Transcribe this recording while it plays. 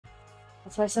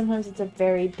That's why sometimes it's a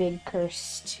very big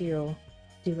curse to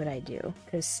do what I do.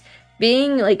 Because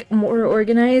being like more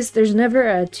organized, there's never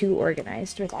a too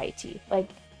organized with IT. Like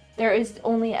there is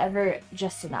only ever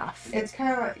just enough. It's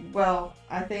kind of like, well,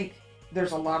 I think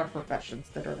there's a lot of professions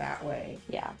that are that way.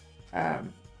 Yeah. What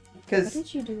Because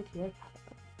did you do with your pile?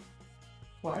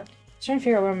 what? I'm trying to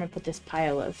figure out where I'm gonna put this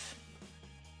pile of.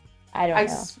 I don't I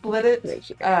know. split it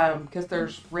because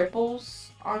there's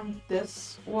ripples on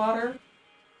this water,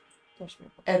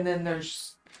 and then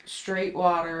there's straight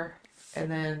water, and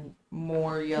then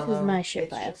more yellow. This is my shit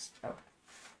It's pile. just, oh.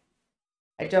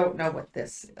 I don't know what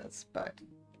this is, but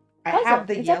I Puzzle. have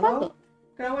the It's a yellow puzzle.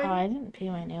 going. Oh, I didn't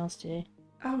paint my nails today.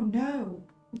 Oh no!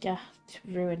 Yeah, it's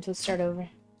ruined. Let's start over.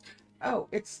 Oh,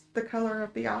 it's the color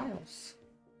of the aisles.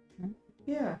 Hmm?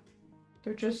 Yeah,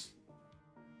 they're just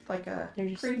like a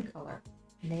cream color.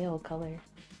 Nail color.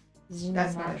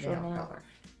 That's not a nail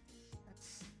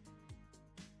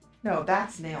color.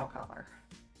 That's nail color.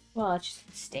 Well, it's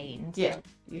just stained. Yeah,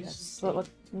 That's what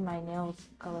my nails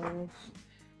color is.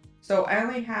 So I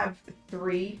only have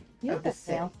 3 of the 6.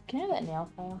 Nail. Can I have that nail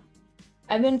file?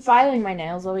 I've been filing my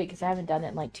nails all week because I haven't done it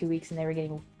in like 2 weeks and they were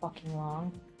getting fucking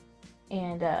long.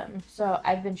 And so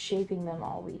I've been shaping them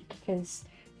all week because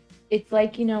it's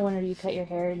like, you know, whenever you cut your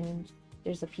hair and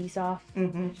there's a piece off.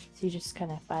 Mm-hmm. So you just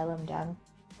kind of file them down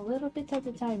a little bit at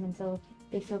a time until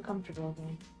they feel comfortable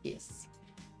again. Yes.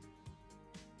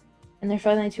 And they're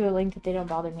finally to a length that they don't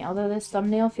bother me. Although this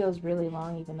thumbnail feels really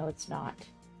long even though it's not.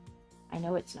 I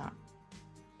know it's not.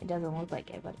 It doesn't look like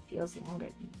it, but it feels longer.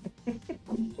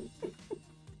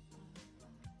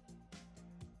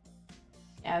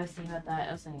 Yeah, I was thinking about that.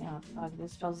 I was thinking, oh fuck,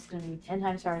 this puzzle's gonna be 10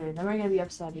 times harder. And then we're gonna be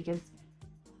upset because...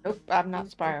 Nope, I'm not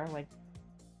spiraling.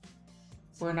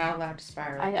 We're not allowed to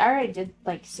spiral. I already did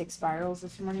like 6 spirals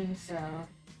this morning, so...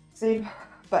 Same,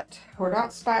 but we're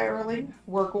not spiraling.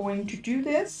 We're going to do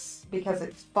this because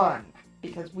it's fun.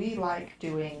 Because we like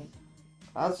doing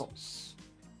puzzles.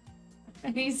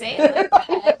 You say it like that.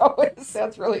 I know, it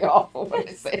sounds really awful when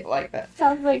I say it like that.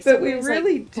 Sounds like But we somebody's,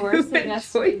 really like, do forcing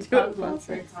us to enjoy do doing puzzles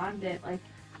for puzzles. content. Like,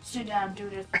 sit down, do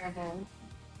this puzzle.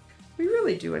 We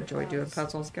really do enjoy doing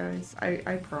puzzles, guys.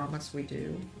 I promise we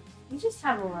do. We just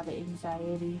have a lot of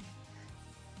anxiety.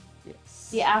 Yes.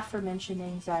 The aforementioned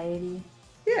anxiety.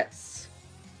 Yes.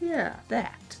 Yeah,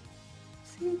 that.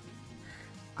 See?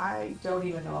 I don't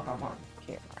even know if I'm on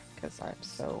camera because I'm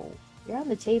so... You're on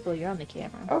the table, you're on the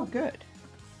camera. Oh, good.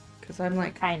 Because I'm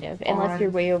like... Kind of, unless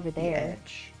you're way over there.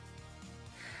 Edge.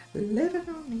 Living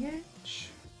on the edge.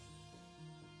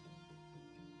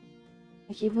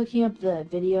 I keep looking up the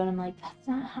video and I'm like, that's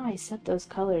not how I set those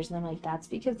colors. And I'm like, that's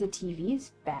because the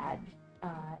TV's bad.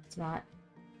 It's not.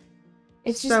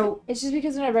 It's just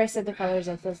because whenever I set the colors,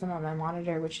 I set them on my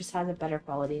monitor, which just has a better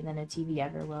quality than a TV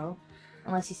ever will.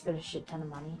 Unless you spend a shit ton of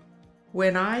money.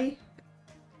 When I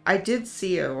did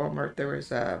see at Walmart, there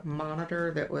was a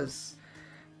monitor that was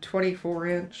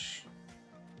 24-inch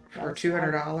for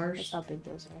 $200. That's how big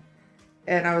those are.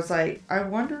 And I was like, I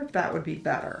wonder if that would be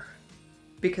better.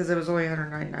 Because it was only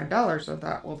 $199. So I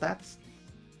thought, well, that's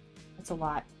a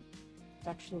lot. It's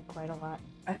actually quite a lot.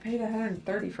 I paid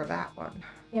 $130 for that one.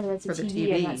 Yeah, but that's a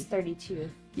TV, and that's $32.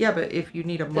 Yeah, but if you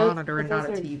need a monitor and not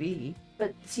a TV.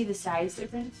 But see the size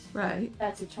difference? Right.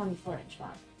 That's a 24-inch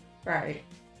monitor. Right.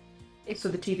 So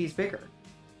the TV's bigger.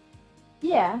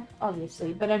 Yeah,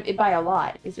 obviously, but by a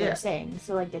lot is what Yeah. I'm saying.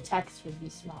 So like the text would be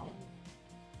smaller.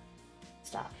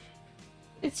 Stuff.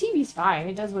 The TV's fine.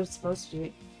 It does what it's supposed to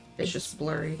do. It's just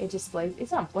blurry. It displays.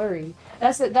 It's not blurry.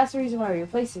 That's the reason why we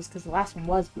replaced this because the last one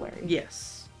was blurry.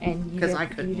 Yes. And you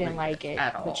didn't like it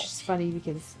at all. which is funny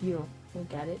because you don't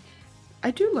look at it.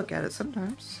 I do look at it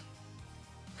sometimes.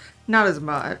 Not as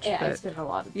much. Yeah, but it's been a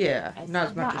lot of. yeah, not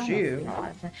as much as you.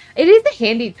 It is a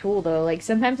handy tool though. Like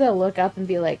sometimes I'll look up and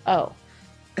be like, oh,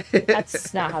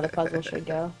 that's not how the puzzle should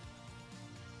go.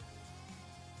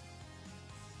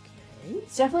 Okay.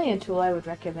 It's definitely a tool I would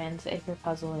recommend if you're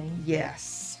puzzling.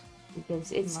 Yes.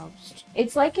 Because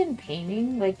it's like in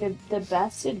painting, like the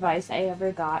best advice I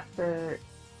ever got for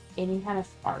any kind of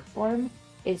art form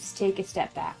is take a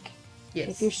step back. Yes.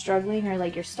 If you're struggling or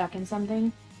like you're stuck in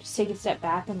something, just take a step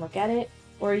back and look at it,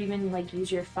 or even like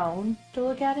use your phone to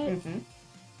look at it. Mm-hmm.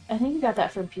 I think we got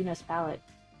that from Puna's palette.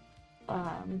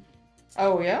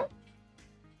 Oh yeah.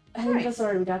 I think that's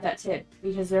where we got that tip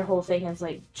because their whole thing is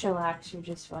like chillax. You're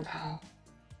just fucking.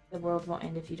 The world won't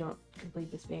end if you don't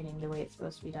complete this painting the way it's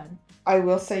supposed to be done. I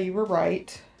will say you were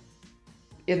right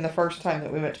in the first time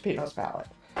that we went to Pino's palette.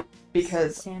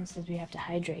 Because Sam says we have to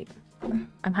hydrate. I'm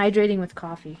hydrating with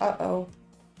coffee. uh-oh.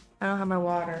 I don't have my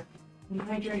water. I'm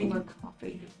hydrating with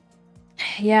coffee.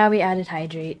 Yeah, we added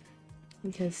hydrate.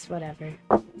 because whatever.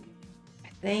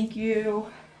 Thank you.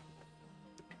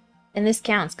 And this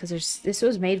counts because this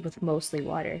was made with mostly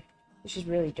water, which is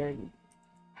really dirty.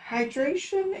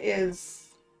 Hydration is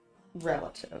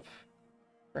relative,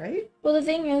 right? Well, the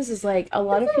thing is like a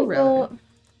lot of people. Relative.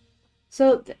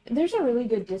 So there's a really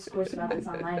good discourse about this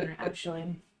online,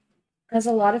 actually, because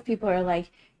a lot of people are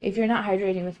like, if you're not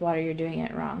hydrating with water, you're doing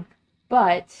it wrong.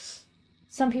 But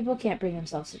some people can't bring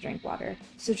themselves to drink water,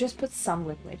 so just put some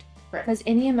liquid, because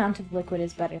any amount of liquid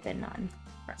is better than none.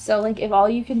 So, like, if all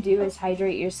you can do is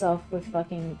hydrate yourself with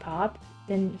fucking pop,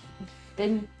 then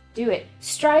do it.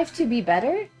 Strive to be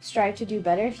better. Strive to do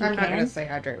better if you can. I'm not gonna say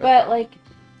hydrate with pop. Like,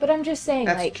 but I'm just saying,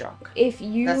 that's like, junk. If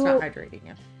you... That's not hydrating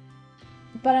you.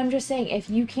 But I'm just saying, if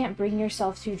you can't bring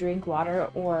yourself to drink water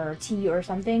or tea or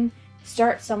something,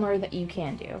 start somewhere that you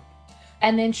can do.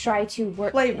 And then try to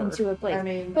work into a place. I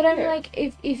mean, but I'm like,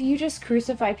 if you just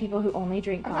crucify people who only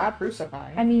drink pop, I'm not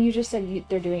crucifying. I mean, you just said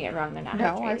they're doing it wrong. They're not.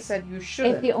 No, hydrating. I said you should.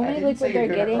 If the only liquid they're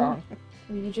getting, well,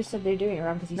 you just said they're doing it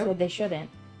wrong because you said they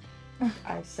shouldn't.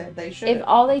 I said they should. If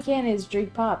all they can is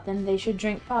drink pop, then they should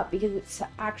drink pop because it's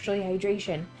actually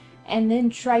hydration, and then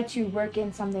try to work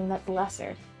in something that's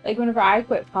lesser. Like whenever I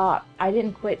quit pop, I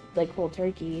didn't quit like cold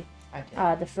turkey. I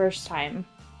did. The first time.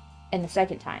 And the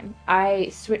second time, I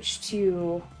switched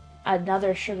to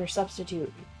another sugar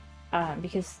substitute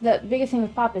because the biggest thing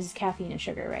with pop is caffeine and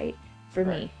sugar, right? For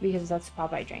me, because that's the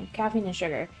pop I drink. Caffeine and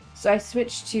sugar. So I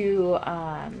switched to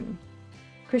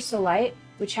Crystal Light,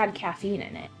 which had caffeine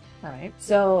in it. Right.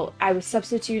 So I was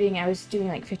substituting, I was doing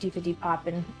like 50-50 pop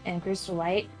and Crystal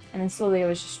Light. And then slowly I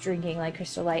was just drinking like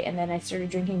Crystal Light. And then I started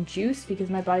drinking juice because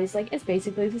my body's like, it's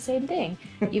basically the same thing.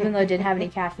 Even though it didn't have any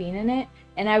caffeine in it.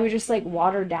 And I would just like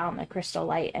water down the Crystal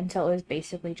Light until it was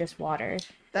basically just water.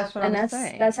 That's what I'm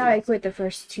saying. That's how I quit the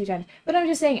first 2 times. But I'm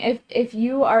just saying, if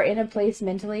you are in a place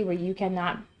mentally where you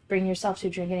cannot bring yourself to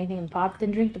drink anything in pop,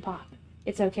 then drink the pop.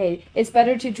 It's okay. It's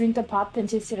better to drink the pop than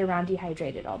to sit around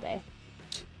dehydrated all day.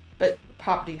 But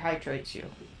pop dehydrates you.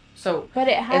 So but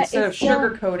instead of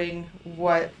sugarcoating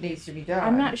what needs to be done,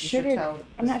 I'm not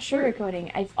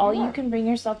sugarcoating. If all you can bring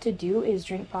yourself to do is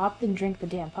drink pop, then drink the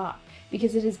damn pop.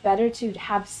 Because it is better to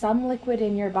have some liquid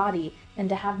in your body than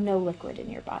to have no liquid in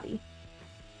your body.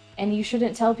 And you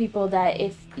shouldn't tell people that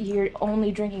if you're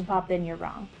only drinking pop, then you're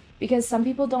wrong. Because some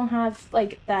people don't have,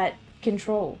 like, that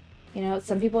control. You know,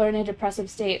 some people are in a depressive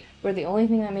state where the only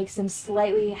thing that makes them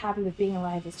slightly happy with being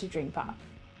alive is to drink pop.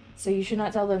 So you should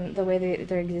not tell them the way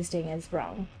they're existing is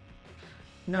wrong.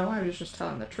 No, I was just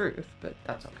telling the truth, but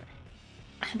that's okay.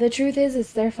 The truth is,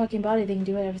 it's their fucking body. They can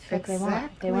do whatever the fuck they want.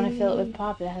 If they want to fill it with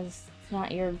pop, it's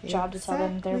not your job to tell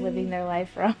them they're living their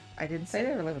life wrong. I didn't say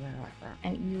they were living their life wrong.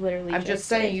 And you literally I'm just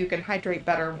saying you can hydrate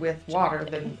better with water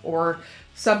than, or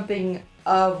something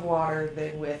of water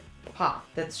than with pop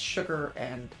that's sugar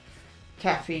and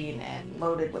caffeine and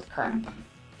loaded with crap.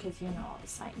 Because you know all the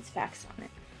science facts on it.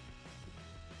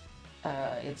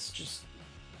 It's just,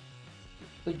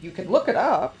 you can look it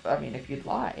up, I mean, if you'd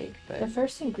like, but... The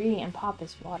first ingredient in pop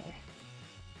is water.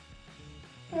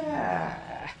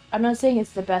 I'm not saying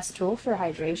it's the best tool for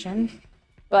hydration,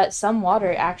 but some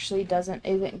water actually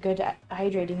isn't good at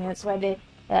hydrating. That's why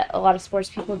a lot of sports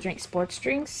people drink sports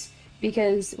drinks,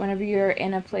 because whenever you're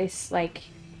in a place like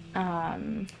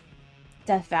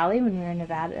Death Valley, when we were in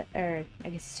Nevada, or I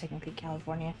guess it's technically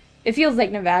California, it feels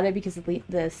like Nevada because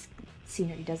the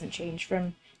scenery doesn't change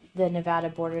from the Nevada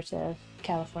border to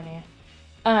California.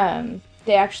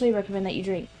 They actually recommend that you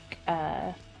drink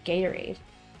Gatorade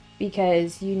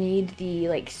because you need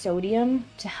the sodium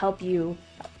to help you.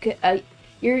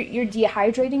 You're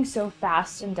dehydrating so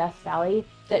fast in Death Valley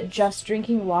that just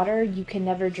drinking water, you can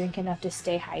never drink enough to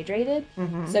stay hydrated.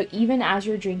 Mm-hmm. So even as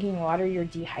you're drinking water, you're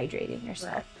dehydrating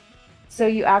yourself. Right. So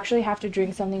you actually have to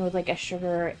drink something with a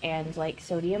sugar and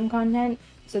sodium content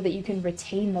so that you can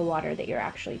retain the water that you're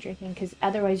actually drinking, because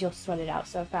otherwise you'll sweat it out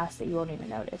so fast that you won't even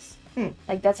notice.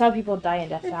 That's how people die in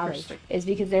Death Valley, is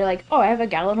because they're like, oh, I have a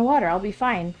gallon of water, I'll be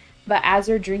fine. But as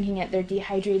they're drinking it, they're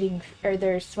dehydrating, or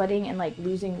they're sweating and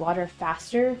losing water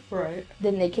faster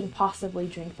than they can possibly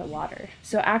drink the water.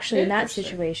 So actually in that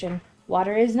situation,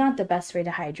 water is not the best way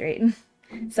to hydrate.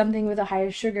 Something with a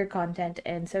higher sugar content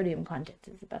and sodium content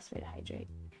is the best way to hydrate.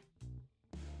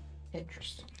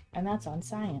 Interesting. And that's on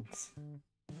science.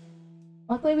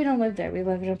 Luckily, we don't live there. We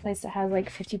live in a place that has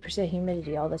 50%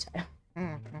 humidity all the time.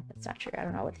 Mm-hmm. That's not true. I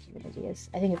don't know what the humidity is.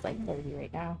 I think it's 30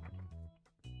 right now.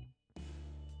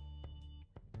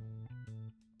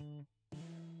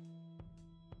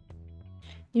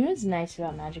 You know what's nice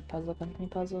about Magic Puzzle Company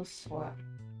puzzles? What?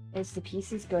 Is the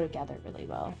pieces go together really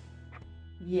well.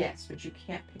 Yes, but you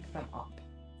can't pick them up.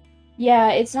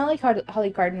 Yeah, it's not like Holly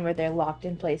Garden where they're locked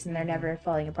in place and they're never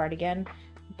falling apart again,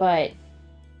 but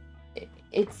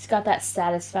it's got that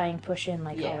satisfying push in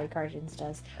like Holly Gardens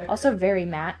does. Okay. Also very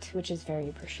matte, which is very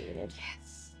appreciated.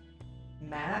 Yes.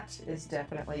 Matte is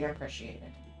definitely appreciated.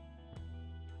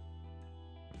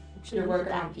 You're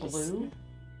working on blue?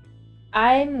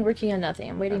 I'm working on nothing.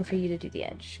 I'm waiting for you to do the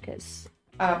edge, because...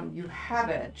 you have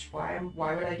edge. Why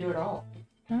would I do it all?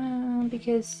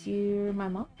 Because you're my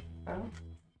mom. Oh.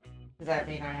 Does that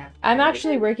mean I have to... I'm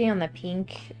actually working on the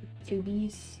pink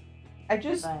tubies. I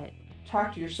just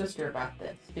talked to your sister about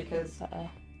this, because...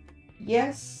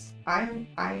 Yes, I'm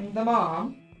the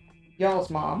mom. Y'all's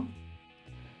mom.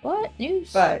 What?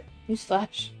 News? But...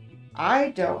 Newsflash. I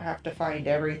don't have to find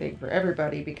everything for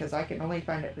everybody, because I can only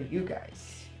find it for you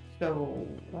guys. So...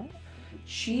 What?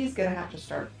 She's gonna have to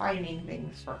start finding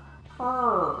things for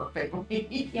her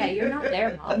family. Yeah, you're not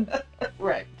there, Mom.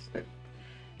 Right.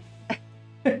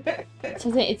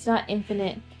 So it's not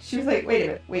infinite. She was like, wait a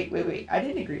minute, wait. I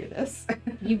didn't agree to this.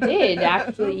 You did,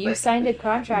 actually. You signed a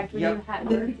contract when you had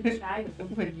birthed the child.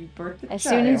 When you birthed the child. As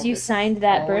soon as you signed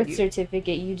that birth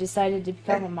certificate, you decided to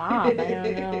become a mom. I don't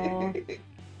know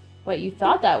what you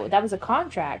thought that was a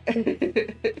contract.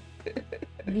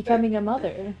 Becoming a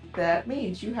mother. That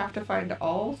means you have to find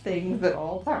all things at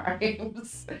all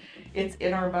times. It's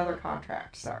in our mother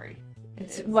contract, sorry.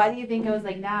 Why do you think I was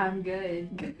like, nah, I'm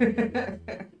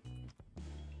good?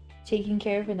 Taking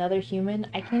care of another human?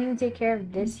 I can't even take care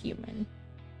of this human.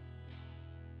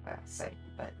 Well, same,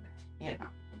 but, you know.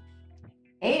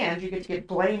 And you get to get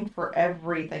blamed for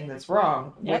everything that's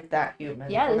wrong with that human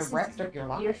for the rest of your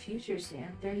life. Your future,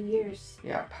 Sam. 30 years.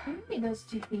 Yep. Who made those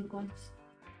two pink ones?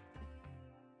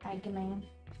 Thank you, ma'am.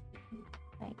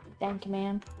 Thank you,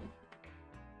 ma'am.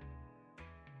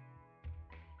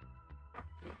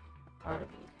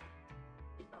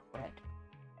 Red.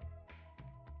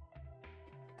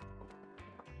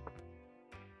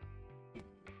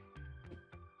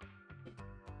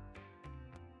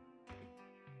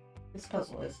 This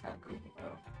puzzle is kind of cool,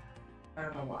 though. I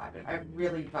don't know why, but I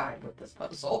really vibe with this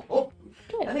puzzle.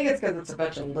 Good. I think it's because it's a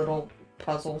bunch of little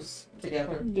puzzles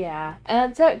together. Yeah,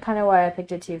 and that's kind of why I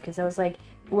picked it too, because I was like,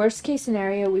 worst case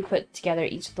scenario, we put together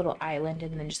each little island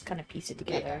and then just kind of piece it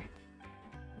together. Yeah.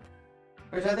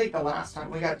 Which I think the last time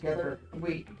we got together,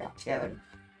 we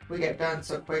got done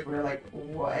so quick, we were like,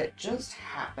 what just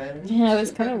happened? Yeah, it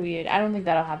was kind of weird. I don't think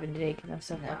that'll happen today because I'm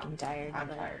so fucking tired. I'm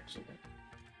tired too.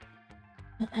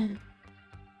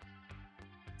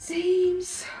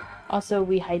 Seems. Also,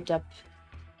 we hyped up.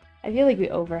 I feel like we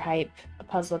overhype a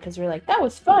puzzle because we're like, that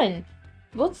was fun.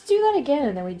 Let's do that again,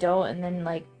 and then we don't. And then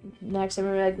like next time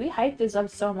we're like, we hyped this up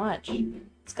so much.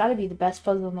 It's got to be the best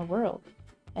puzzle in the world.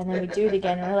 And then we do it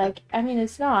again, and we're like, I mean,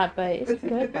 it's not, but it's a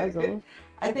good puzzle.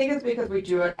 I think it's because we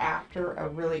do it after a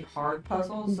really hard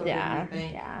puzzle, so then we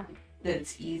think that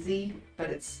it's easy, but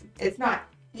it's not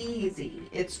easy.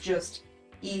 It's just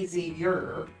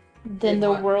easier than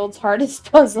the world's hardest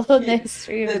puzzle in the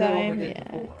history of time.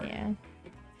 Yeah.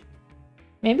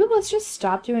 Maybe let's just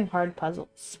stop doing hard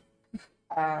puzzles.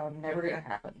 Never gonna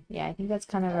happen. Yeah, I think that's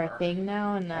kind of our thing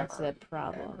now, and that's a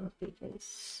problem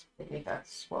because I think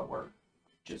that's what we're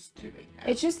just doing now.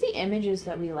 It's just the images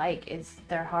that we like.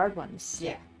 They're hard ones.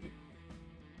 Yeah.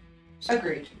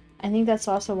 Agreed. I think that's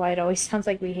also why it always sounds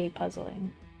like we hate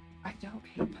puzzling. I don't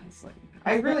hate puzzling.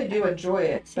 I really do enjoy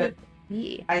it, but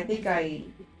I think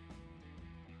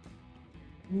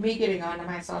me getting onto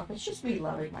myself, it's just me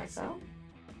loving myself.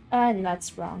 And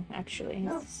that's wrong, actually.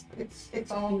 No,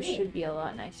 it's all you should be a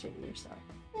lot nicer to yourself.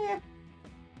 Yeah.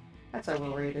 That's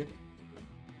overrated.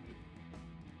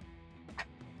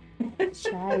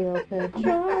 Childhood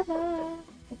drama.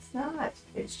 It's not.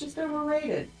 It's just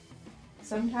overrated.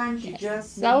 Sometimes you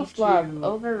just self-love,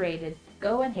 overrated.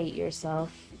 Go and hate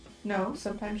yourself. No,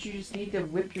 sometimes you just need to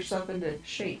whip yourself into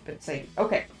shape and say,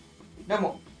 okay, no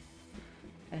more.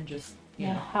 And just, you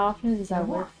know. How often does that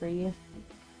work for you?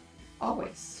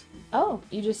 Always. Oh,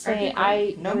 you just say,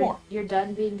 no more. You're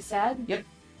done being sad? Yep.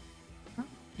 Huh?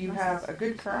 You have a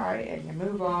good cry and you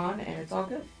move on and it's all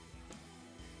good.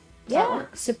 Yeah,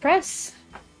 suppress,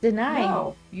 deny.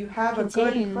 No, you have a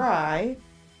good cry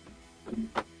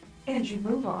and you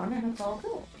move on and it's all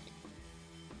good.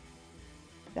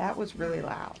 That was really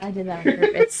loud. I did that on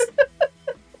purpose.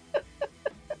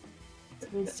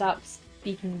 Stop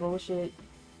speaking bullshit.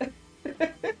 I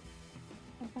thought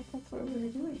that's what we were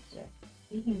doing today.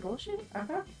 Speaking bullshit?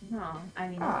 Uh-huh. No, I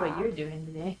mean that's what you're doing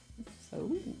today.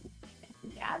 So,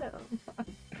 got him.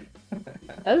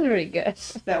 That was pretty good.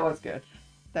 That was good.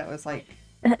 That was like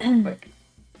quick.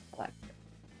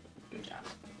 Good job.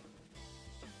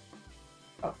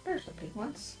 Oh, there's the pink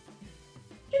ones.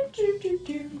 That's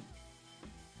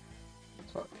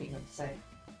what penguins say.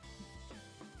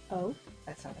 Oh?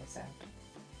 That's how they sound.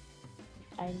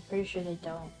 I'm pretty sure they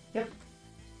don't. Yep.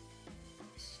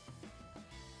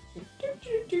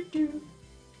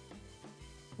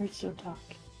 Birds don't talk.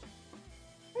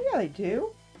 Oh, yeah, they do.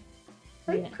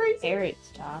 Are you Yeah, crazy?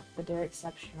 Parrots talk, but they're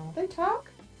exceptional. They talk.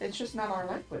 It's just not our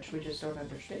language. We just don't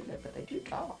understand it, but they do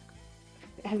talk.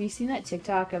 Have you seen that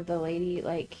TikTok of the lady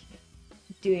like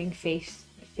doing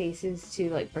faces to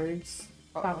like birds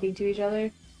talking to each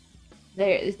other?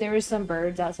 There was some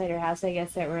birds outside her house, I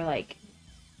guess, that were like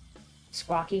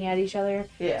squawking at each other.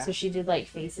 Yeah. So she did like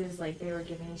faces like they were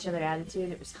giving each other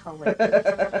attitude. It was hilarious.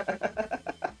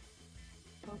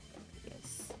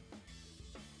 Yes.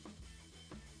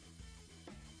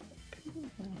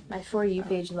 My For You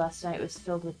page last night was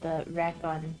filled with the wreck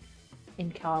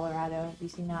in Colorado. Have you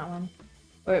seen that one?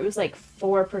 Where it was like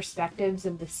 4 perspectives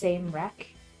of the same wreck.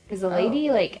 Because the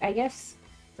lady, like, I guess,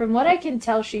 from what I can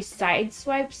tell, she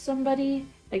sideswiped somebody.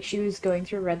 Like, she was going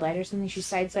through a red light or something. She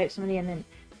sideswiped somebody and then,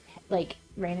 like,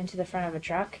 ran into the front of a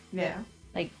truck. Yeah.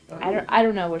 Like, I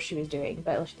don't know what she was doing,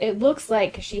 but it looks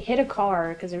like she hit a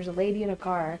car because there was a lady in a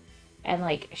car, and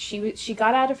like she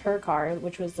got out of her car,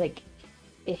 which was like,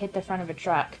 it hit the front of a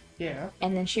truck. Yeah.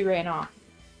 And then she ran off.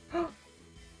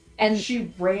 And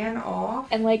she ran off?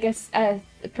 And like a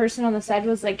person on the side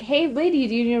was like, "Hey lady,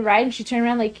 do you need a ride?" And she turned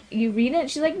around like, "You read it?" And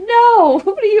she's like, "No!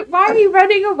 Why are you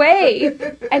running away?"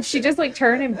 And she just like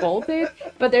turned and bolted.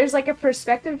 But there's like a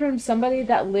perspective from somebody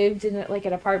that lived in like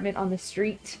an apartment on the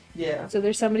street. Yeah. So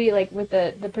there's somebody like with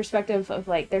the perspective of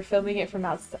like they're filming it from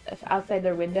outside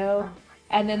their window.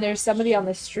 And then there's somebody on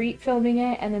the street filming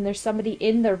it, and then there's somebody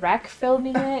in the wreck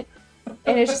filming it.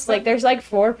 And it's just like there's like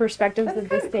 4 perspectives of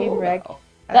the same wreck.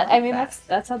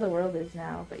 That's how the world is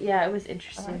now. But yeah, it was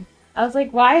interesting. I was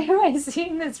like, why am I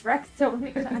seeing this wreck so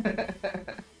many times?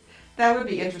 That would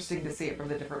be interesting to see it from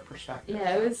the different perspectives.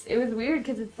 Yeah, it was weird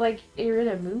because it's like you're in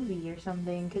a movie or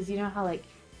something. Because you know how like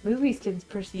movies can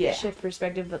shift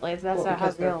perspective, but like that's not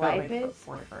how real life is.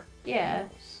 Yeah,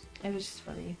 it was just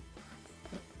funny.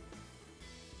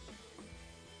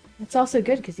 It's also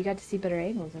good because you got to see better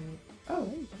angles and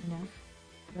you know,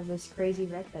 of this crazy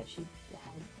wreck that she had.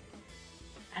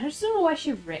 I just don't know why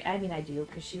she ran. I mean, I do,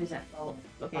 because she was at fault,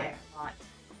 but by a lot.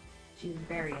 She was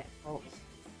very at fault.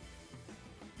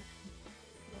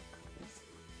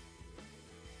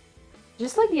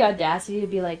 Just like the audacity to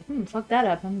be like, fuck that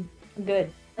up. I'm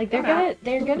good. Like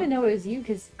they're gonna know it was you,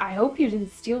 because I hope you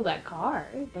didn't steal that car.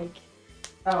 Like,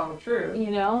 oh, true.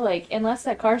 You know, like unless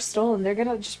that car's stolen, they're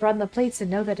gonna just run the plates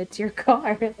and know that it's your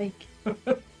car. Like.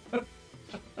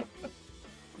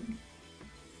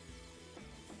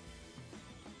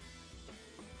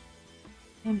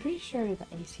 I'm pretty sure the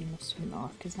AC must have been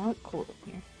off because now it's cold in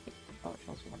here. Oh, it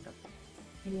feels wonderful.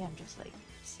 Maybe I'm just like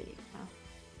sitting now.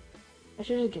 I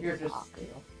should just get a sock.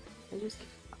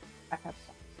 I have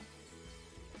socks.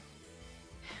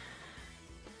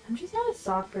 I'm just not a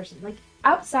sock person. Like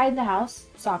outside the house,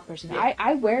 sock person. Yeah.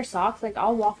 I wear socks. Like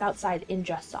I'll walk outside in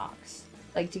just socks,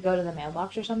 like to go to the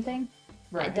mailbox or something.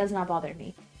 Right. It does not bother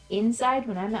me. Inside,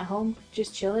 when I'm at home,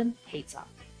 just chilling, hate socks.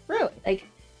 Really? Like,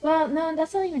 well, no,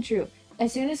 that's not even true.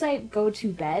 As soon as I go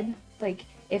to bed, like,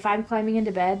 if I'm climbing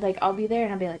into bed, like, I'll be there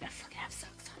and I'll be like, I fucking have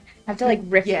socks on. I have to, like,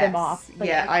 rip them off. Like,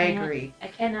 yeah, I agree. I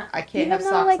cannot. I can't have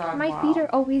socks on. Even though, like, my feet are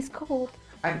always cold.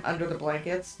 I'm under the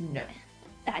blankets? No.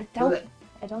 I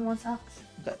don't want socks.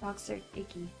 Socks are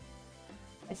icky.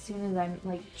 As soon as I'm,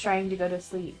 like, trying to go to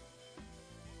sleep.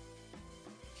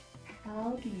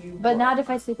 How do you... But not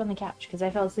if I sleep on the couch, because I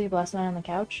fell asleep last night on the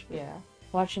couch. Yeah.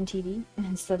 Watching TV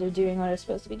instead of doing what I was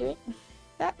supposed to be doing.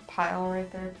 That pile right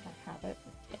there, can I have it?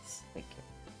 Yes. Thank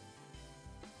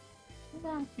you.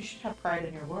 No. You should have pride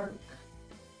in your work.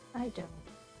 I don't.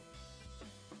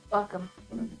 Welcome.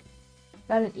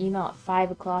 Got an email at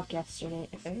 5 o'clock yesterday.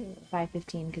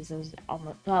 5:15 because it was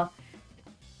almost, well,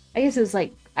 I guess it was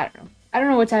like, I don't know. I don't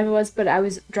know what time it was, but I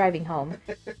was driving home.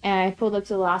 And I pulled up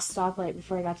to the last stoplight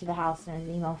before I got to the house, and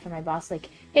an email from my boss like,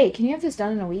 hey, can you have this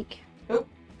done in a week? Nope.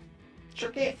 Sure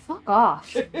can't. Fuck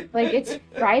off. Like, it's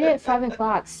Friday at 5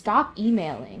 o'clock. Stop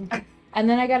emailing. And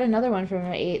then I got another one from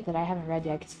him at 8 that I haven't read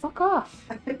yet, because fuck off.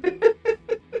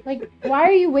 Like, why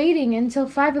are you waiting until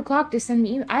 5 o'clock to send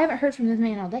me email? I haven't heard from this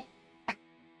man all day.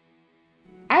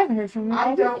 I haven't heard from him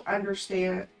all day. I don't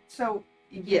understand. So,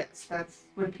 yes, that's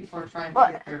when people are trying to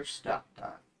get their stuff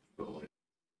done.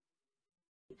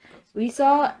 We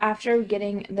saw after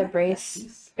getting the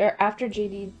brace, or after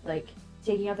JD, like,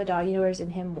 taking out the doggy doors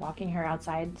and him walking her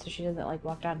outside so she doesn't, like,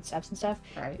 walk down steps and stuff,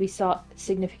 right. We saw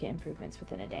significant improvements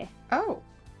within a day. Oh,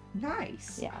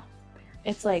 nice. Yeah.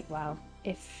 It's like, wow,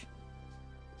 if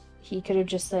he could have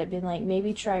just been like,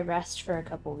 maybe try rest for a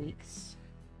couple weeks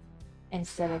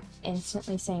instead of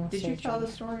instantly saying Did surgery. you tell the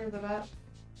story of the vet?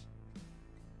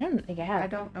 I don't think I have. I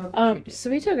don't know if you did. So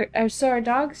we took her. So our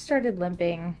dog started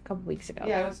limping a couple weeks ago.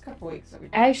 Yeah, it was a couple weeks ago.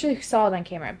 I actually saw it on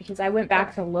camera because I went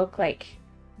back to look. Like,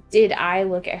 did I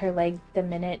look at her leg the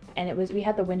minute? And we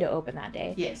had the window open that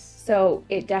day. Yes. So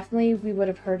it definitely, we would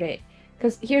have heard it.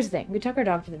 Because here's the thing, we took our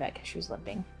dog to the vet because she was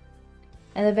limping,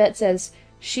 and the vet says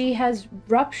she has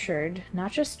ruptured,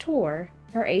 not just tore,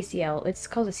 her ACL. It's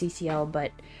called a CCL,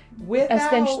 but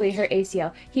essentially her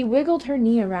ACL. He wiggled her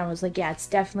knee around, was like, yeah, it's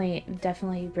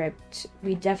definitely ripped.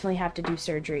 We definitely have to do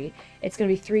surgery. It's gonna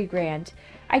be $3,000.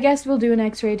 I guess we'll do an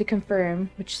x-ray to confirm,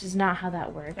 which is not how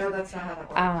that works. No, that's not how that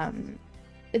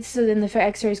works. So then the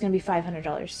x-ray is gonna be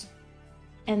 $500.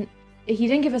 And he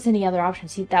didn't give us any other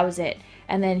options. That was it.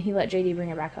 And then he let JD bring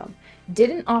her back home.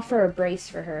 Didn't offer a brace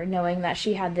for her, knowing that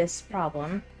she had this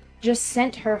problem. Just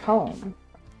sent her home.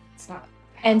 It's not.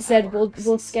 And said,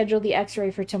 we'll schedule the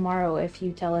x-ray for tomorrow if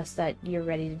you tell us that you're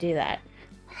ready to do that.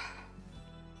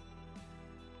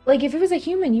 Like, if it was a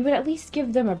human, you would at least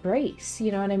give them a brace.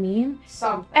 You know what I mean?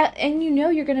 Something. And you know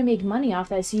you're going to make money off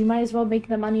that, so you might as well make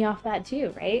the money off that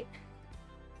too, right?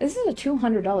 This is a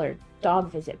 $200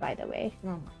 dog visit, by the way. Oh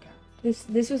my god.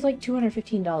 This was like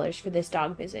 $215 for this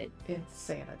dog visit.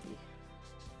 Insanity.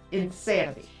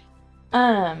 Insanity.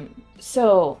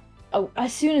 So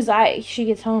as soon as she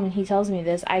gets home and he tells me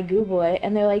this, I Google it,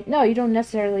 and they're like, no, you don't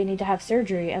necessarily need to have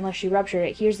surgery unless she ruptured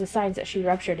it. Here's the signs that she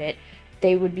ruptured it.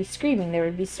 They would be screaming, there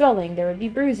would be swelling, there would be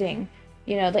bruising.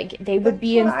 You know, like they would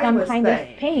be in some kind of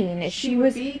pain. She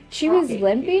was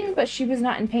limping, but she was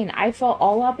not in pain. I felt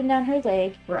all up and down her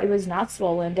leg. Right. It was not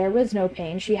swollen. There was no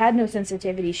pain. She had no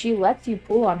sensitivity. She lets you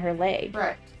pull on her leg.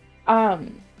 Right.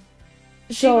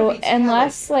 So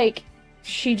unless like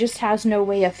she just has no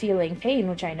way of feeling pain,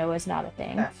 which I know is not a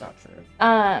thing. That's not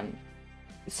true.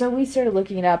 So we started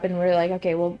looking it up, and we're like,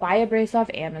 okay, we'll buy a brace off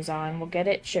Amazon. We'll get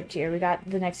it shipped here.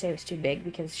 The next day was too big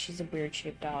because she's a weird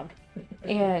shaped dog,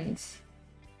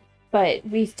 but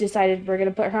we decided we're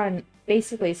gonna put her on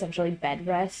basically essentially bed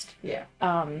rest. Yeah.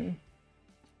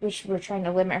 Which we're trying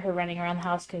to limit her running around the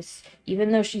house because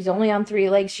even though she's only on 3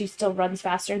 legs, she still runs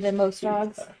faster than most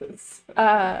dogs.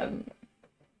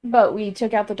 But we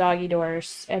took out the doggy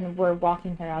doors and we're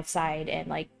walking her outside and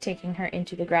like taking her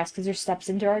into the grass because there's steps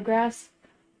into our grass.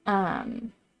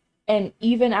 And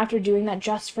even after doing that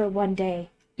just for one day,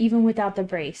 even without the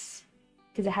brace,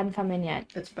 because it hadn't come in yet,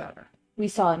 it's better. We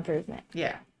saw improvement.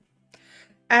 Yeah.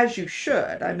 As you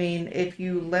should. I mean, if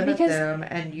you limit them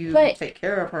and you take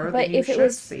care of her, then you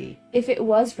should see. If it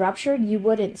was ruptured, you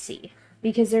wouldn't see.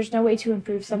 Because there's no way to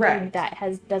improve something that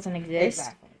doesn't exist.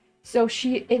 Exactly. So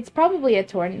it's probably a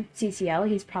torn CCL.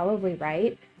 He's probably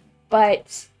right.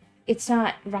 But it's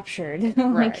not ruptured.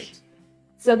 Right.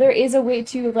 So there is a way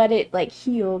to let it like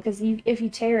heal. Because if you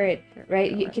tear it,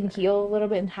 right, you can heal a little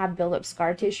bit and have build up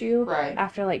scar tissue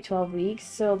after like 12 weeks.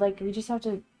 So like we just have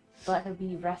to let her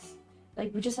be rest.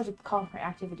 Like, we just have to calm her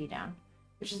activity down,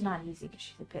 which is not easy because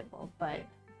she's a pit bull, but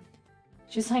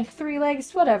she's like 3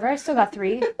 legs, whatever, I still got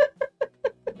 3.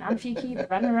 Not if you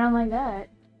keep running around like that.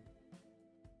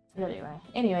 But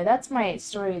anyway, that's my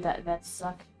story that vets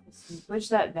suck, which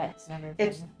that vet's never been.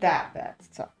 It's that vet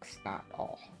sucks, not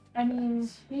all. I mean,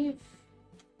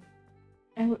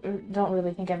 I don't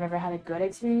really think I've ever had a good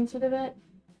experience with a vet.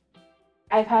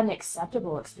 I've had an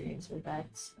acceptable experience with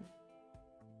vets.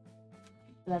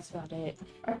 That's about it.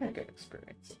 I've had good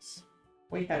experiences.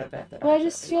 We had a vet that. Well, I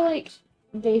just feel like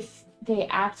they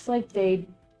act like they.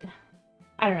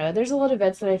 I don't know. There's a lot of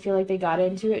vets that I feel like they got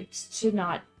into it to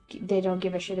not. They don't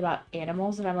give a shit about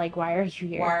animals, and I'm like, why are you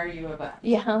here? Why are you a vet?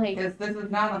 Yeah, like because this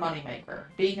is not a moneymaker.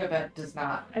 Being a vet does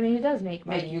not. I mean, it does make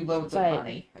you loads of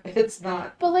money. It's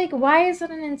not. But like, why is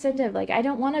it an incentive? Like, I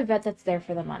don't want a vet that's there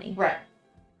for the money. Right.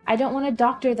 I don't want a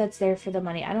doctor that's there for the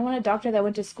money. I don't want a doctor that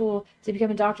went to school to become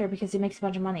a doctor because he makes a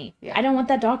bunch of money. Yeah. I don't want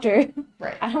that doctor.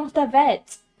 Right. I don't want that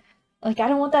vet. Like, I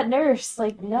don't want that nurse.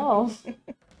 Like, no.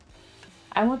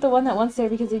 I want the one that wants there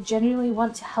because they genuinely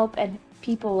want to help and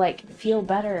people, like, feel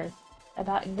better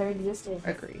about their existence.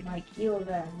 Agreed. Like, heal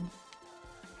them.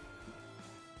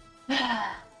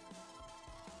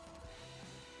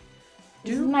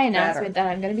 This is my announcement that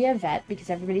I'm going to be a vet because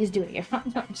everybody's doing it. No,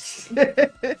 I'm just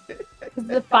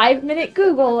the 5-minute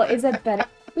Google is a better.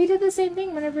 We did the same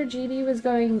thing whenever JD was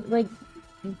going, like,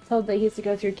 told that he has to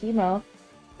go through chemo.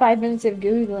 5 minutes of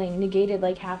Googling negated,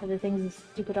 like, half of the things the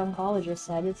stupid oncologist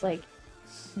said. It's like,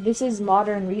 this is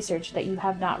modern research that you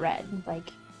have not read. Like,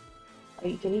 are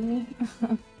you kidding me?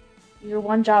 Your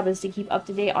one job is to keep up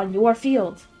to date on your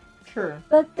field. True.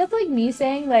 That's like me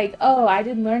saying, like, oh, I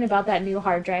didn't learn about that new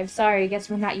hard drive. Sorry, guess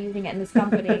we're not using it in this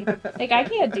company. Like, I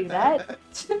can't do that.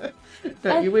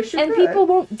 Don't you wish you and could? people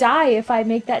won't die if I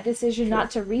make that decision not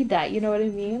to read that. You know what I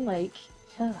mean? Like,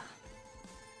 ugh.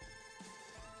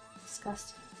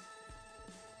 Disgusting.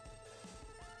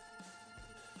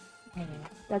 Anyway,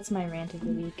 that's my rant of the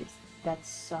week. Vets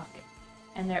suck.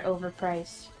 And they're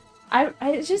overpriced.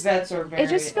 It just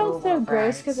felt so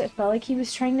gross because it felt like he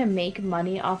was trying to make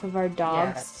money off of our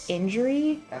dog's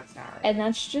injury. That's not right. And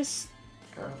that's just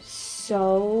gross.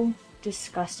 So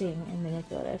disgusting and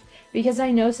manipulative. Because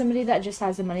I know somebody that just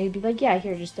has the money to be like, yeah,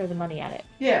 here, just throw the money at it.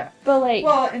 Yeah. But like,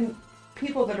 well, and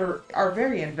people that are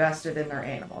very invested in their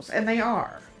animals, and they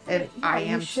are, and I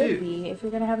am you should too. Be. If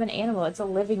you're gonna have an animal, it's a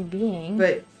living being.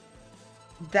 But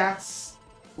that's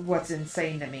what's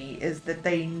insane to me is that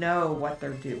they know what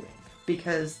they're doing.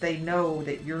 Because they know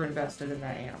that you're invested in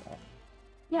that animal.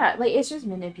 Yeah, like, it's just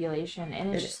manipulation.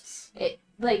 And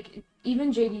like,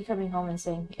 even JD coming home and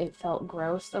saying it felt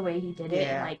gross the way he did it.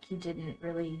 And, like, he didn't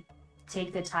really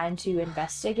take the time to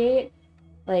investigate.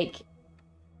 Like,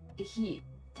 he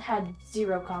had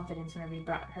zero confidence whenever he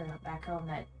brought her back home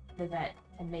that the vet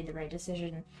had made the right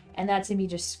decision. And that to me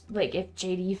just, like, if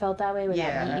JD felt that way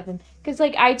without me even... Because,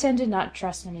 like, I tend to not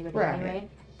trust anybody anyway.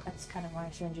 That's kind of why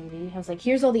I said JD. I was like,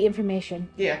 here's all the information.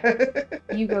 Yeah.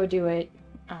 You go do it.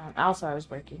 Also, I was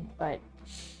working, but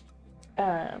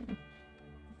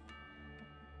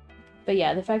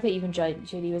yeah, the fact that even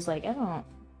JD was like, I don't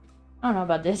know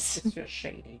about this. It's just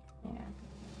shady. Yeah.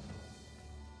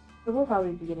 But we'll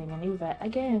probably be getting a new vet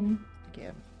again.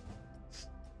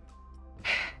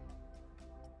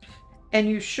 And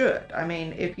you should. I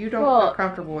mean, if you don't feel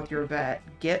comfortable with your vet,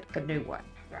 get a new one.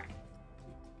 Right.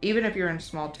 Even if you're in a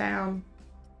small town,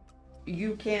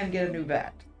 you can get a new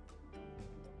vet.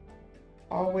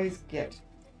 Always get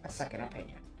a second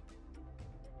opinion.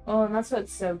 Well, and that's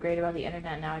what's so great about the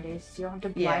internet nowadays. You don't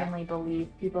have to blindly believe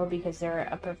people because they're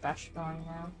a professional, you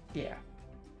know? Yeah.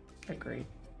 Agreed.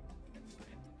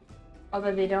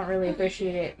 Although they don't really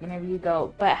appreciate it whenever you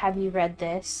go, but have you read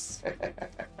this?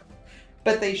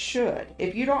 But they should.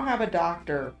 If you don't have a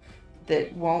doctor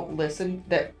that will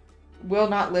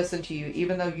not listen to you,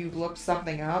 even though you've looked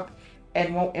something up,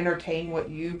 and won't entertain what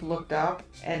you've looked up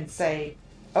and say,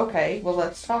 okay, well,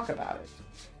 let's talk about it.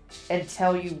 And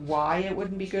tell you why it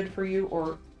wouldn't be good for you,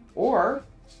 or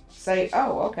say,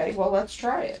 oh, okay, well, let's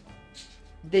try it.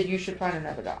 Then you should find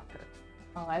another doctor.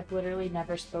 Oh, I've literally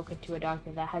never spoken to a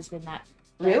doctor that has been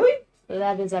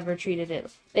that has ever treated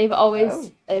it. They've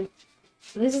always...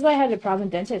 This is why I had a problem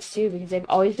with dentists too, because they've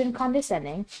always been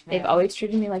condescending. Yeah. They've always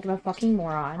treated me like I'm a fucking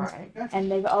moron. Right.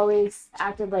 And they've always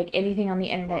acted like anything on the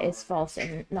internet is false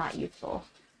and not useful.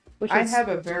 Which I have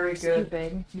a very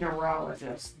good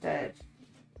neurologist that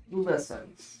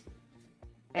listens.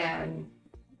 And,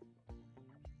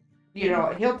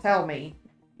 he'll tell me,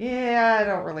 yeah, I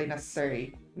don't really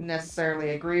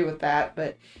necessarily agree with that,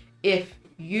 but if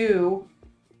you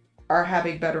are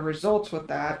having better results with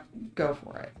that, go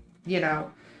for it. Yeah.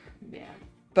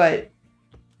 But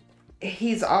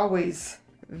he's always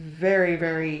very,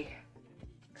 very,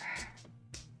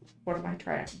 what am I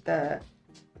trying?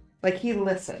 He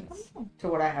listens to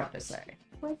what I have to say.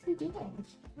 What's he doing?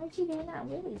 What's he doing that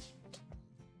really?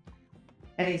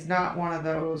 And he's not one of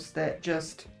those that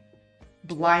just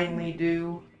blindly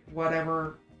do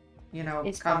whatever,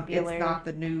 it's popular. It's not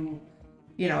the new,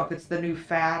 if it's the new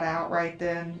fad out right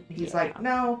then, he's like,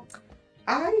 no,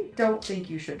 I don't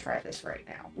think you should try this right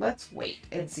now. Let's wait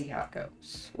and see how it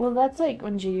goes. Well, that's like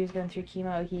when JD was going through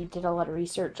chemo, he did a lot of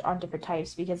research on different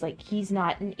types because, he's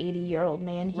not an 80-year-old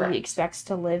man. He expects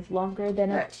to live longer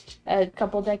than a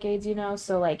couple decades,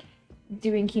 So,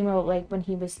 doing chemo, when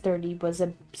he was 30 was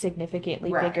a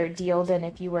significantly bigger deal than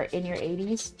if you were in your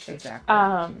 80s.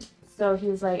 Exactly. So he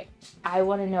was like, I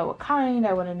want to know what kind,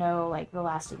 I want to know, the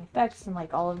lasting effects and,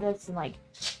 all of this, and,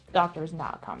 doctor's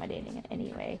not accommodating in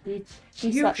any way. You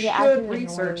should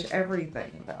research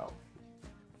everything, though.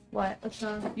 What? What's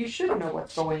wrong? You should know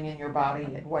what's going in your body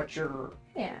and what your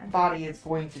body is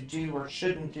going to do or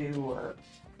shouldn't do, or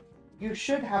you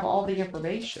should have all the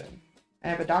information.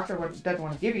 And if a doctor doesn't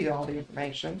want to give you all the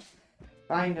information,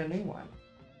 find a new one.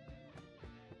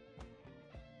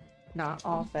 Not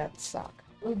all vets suck.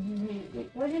 We'll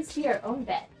just be our own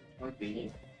vet.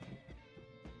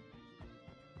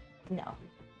 No.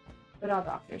 But all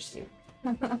doctors do.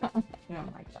 Oh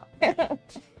my god.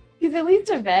 Because at least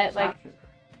a vet,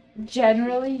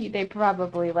 generally, they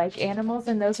probably like animals,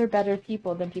 and those are better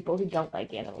people than people who don't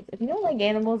like animals. If you don't like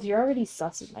animals, you're already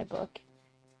sus in my book.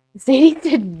 Sadie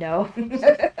said no.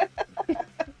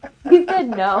 He said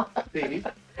no. Sadie?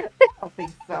 don't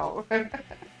think so.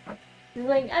 She's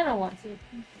like, I don't want to.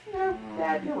 No,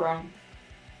 Dad, you're wrong.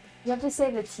 You have to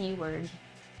say the T word.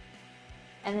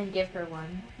 And then give her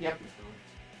one. Yep.